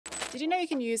Did you know you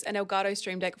can use an Elgato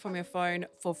Stream Deck from your phone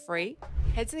for free?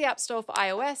 Head to the App Store for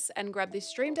iOS and grab the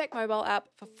Stream Deck mobile app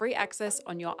for free access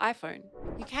on your iPhone.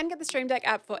 You can get the Stream Deck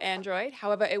app for Android,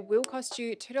 however, it will cost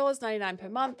you $2.99 per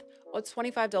month or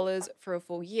 $25 for a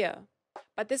full year.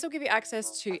 But this will give you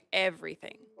access to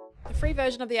everything. The free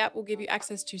version of the app will give you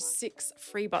access to 6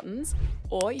 free buttons,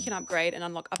 or you can upgrade and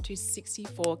unlock up to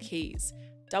 64 keys,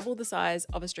 double the size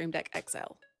of a Stream Deck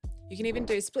XL. You can even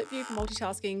do split view for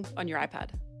multitasking on your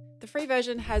iPad. The free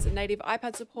version has native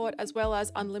iPad support as well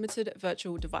as unlimited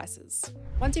virtual devices.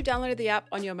 Once you've downloaded the app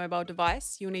on your mobile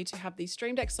device, you'll need to have the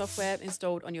Stream Deck software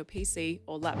installed on your PC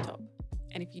or laptop.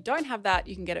 And if you don't have that,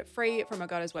 you can get it free from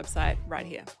Elgato's website right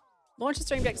here. Launch the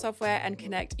Stream Deck software and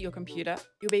connect your computer.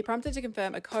 You'll be prompted to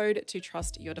confirm a code to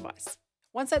trust your device.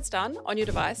 Once that's done, on your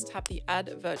device, tap the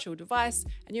Add Virtual Device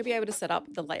and you'll be able to set up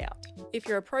the layout. If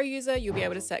you're a pro user, you'll be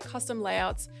able to set custom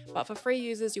layouts, but for free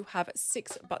users, you'll have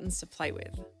 6 buttons to play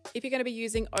with. If you're going to be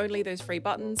using only those free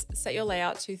buttons, set your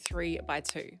layout to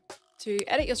 3x2. To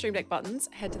edit your Stream Deck buttons,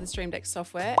 head to the Stream Deck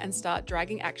software and start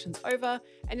dragging actions over,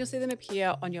 and you'll see them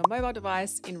appear on your mobile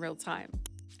device in real time.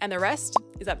 And the rest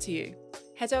is up to you.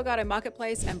 Head to Elgato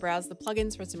Marketplace and browse the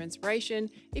plugins for some inspiration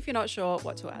if you're not sure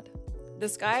what to add. The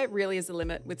sky really is the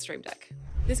limit with Stream Deck.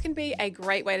 This can be a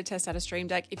great way to test out a Stream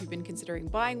Deck if you've been considering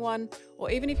buying one, or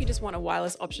even if you just want a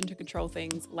wireless option to control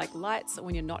things like lights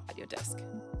when you're not at your desk.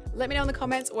 Let me know in the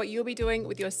comments what you'll be doing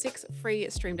with your 6 free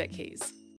Stream Deck keys.